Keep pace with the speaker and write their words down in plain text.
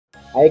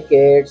Hi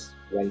kids,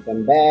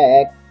 welcome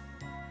back.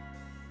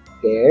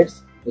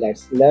 Kids,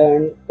 let's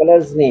learn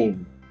colors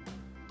name.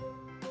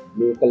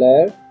 Blue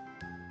color,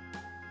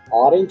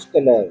 orange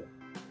color,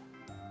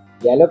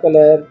 yellow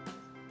color,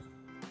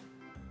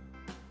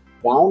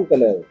 brown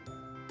color,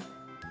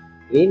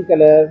 green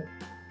color,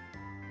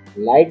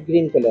 light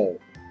green color,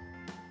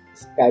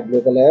 sky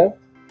blue color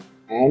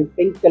and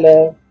pink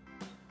color.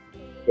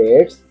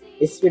 Kids,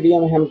 इस video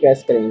में हम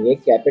trace करेंगे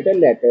capital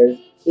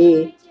letters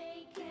A,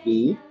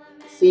 B,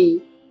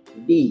 C,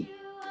 D.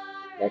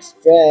 Let's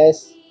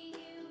trace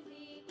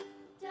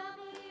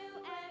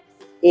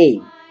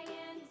A.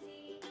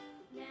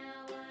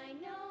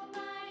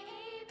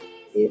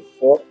 A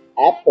for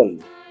apple.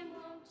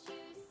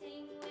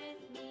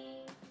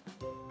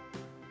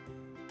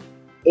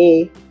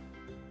 A.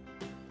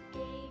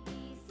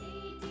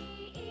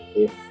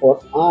 A for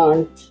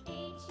aunt.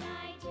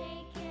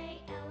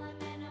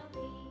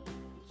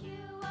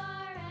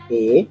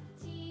 A.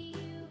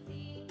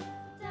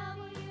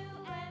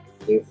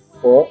 A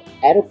for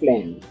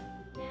aeroplane.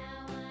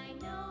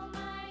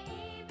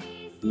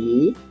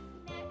 B.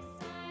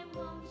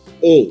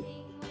 A.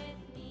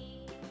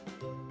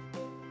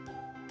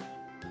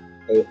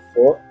 A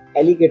for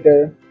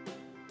alligator.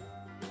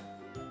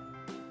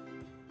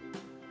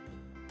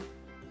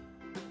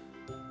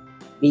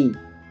 B.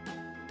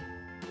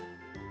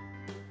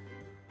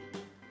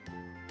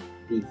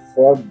 B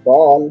for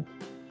ball.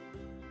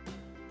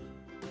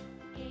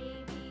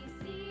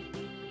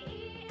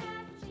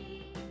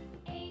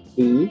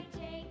 B.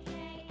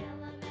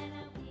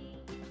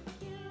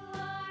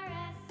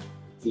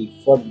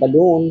 B for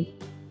balloon.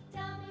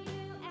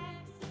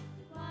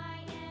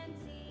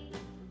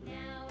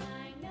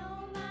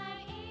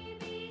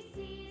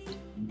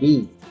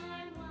 B.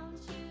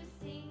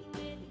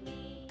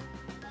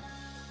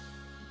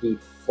 B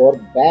for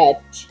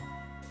bat.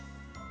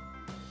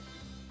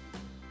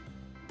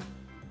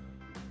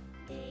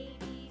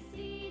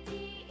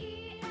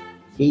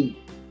 B.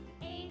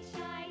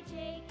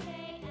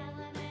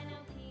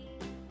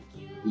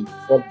 B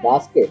for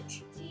basket.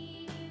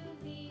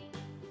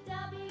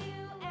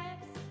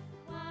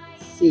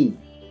 C.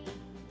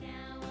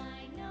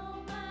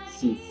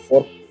 C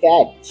for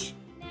cat.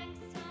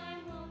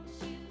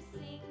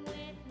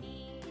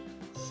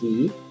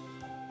 C.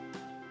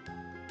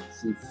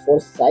 C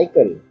for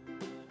cycle.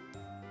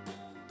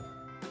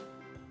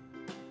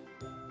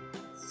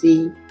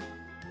 C.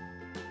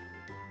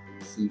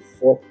 C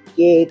for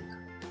cake.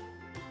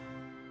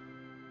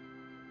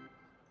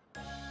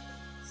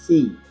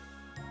 C.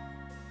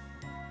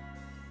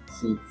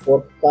 C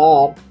for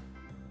car.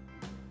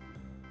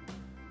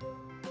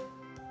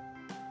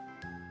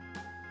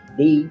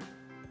 D.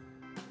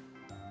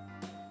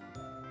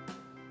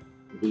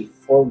 D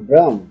for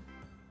drum.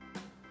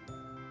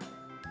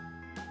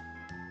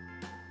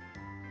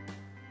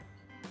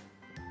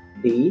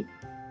 D.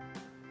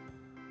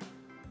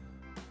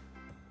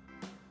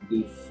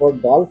 D for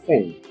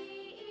dolphin.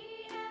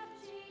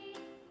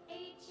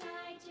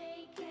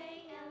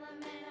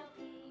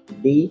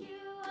 D.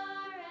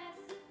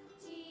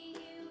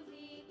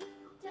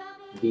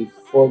 D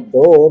for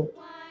door.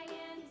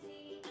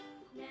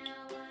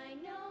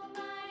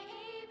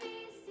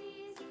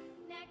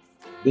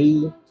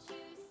 D.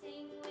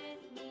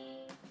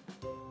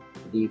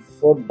 D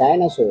for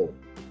dinosaur.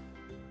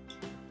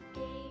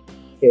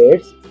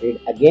 Kids,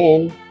 read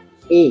again.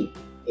 A.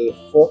 A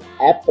for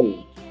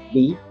apple.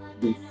 B.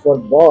 B for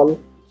ball.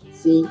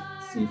 C.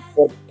 C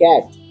for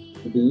cat.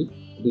 D.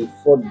 D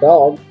for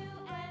dog.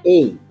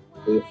 A.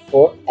 A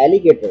for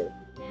alligator.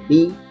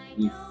 B.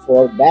 B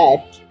for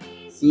bat.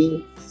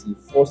 C. C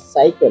for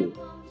cycle.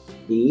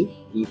 D.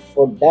 D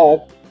for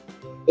duck.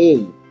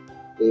 A.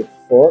 A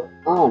for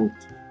aunt.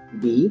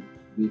 B.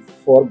 B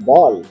for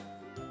ball.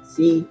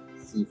 C.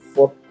 C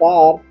for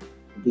car.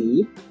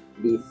 D.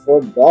 D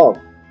for dog.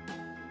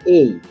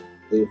 A.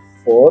 A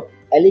for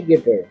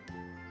alligator.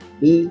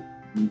 B.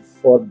 B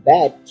for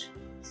bat.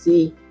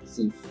 C.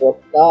 C for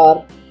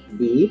car.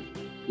 D.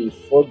 D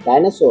for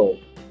dinosaur.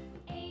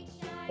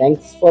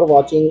 Thanks for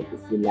watching.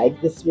 If you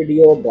like this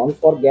video, don't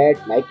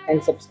forget like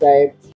and subscribe.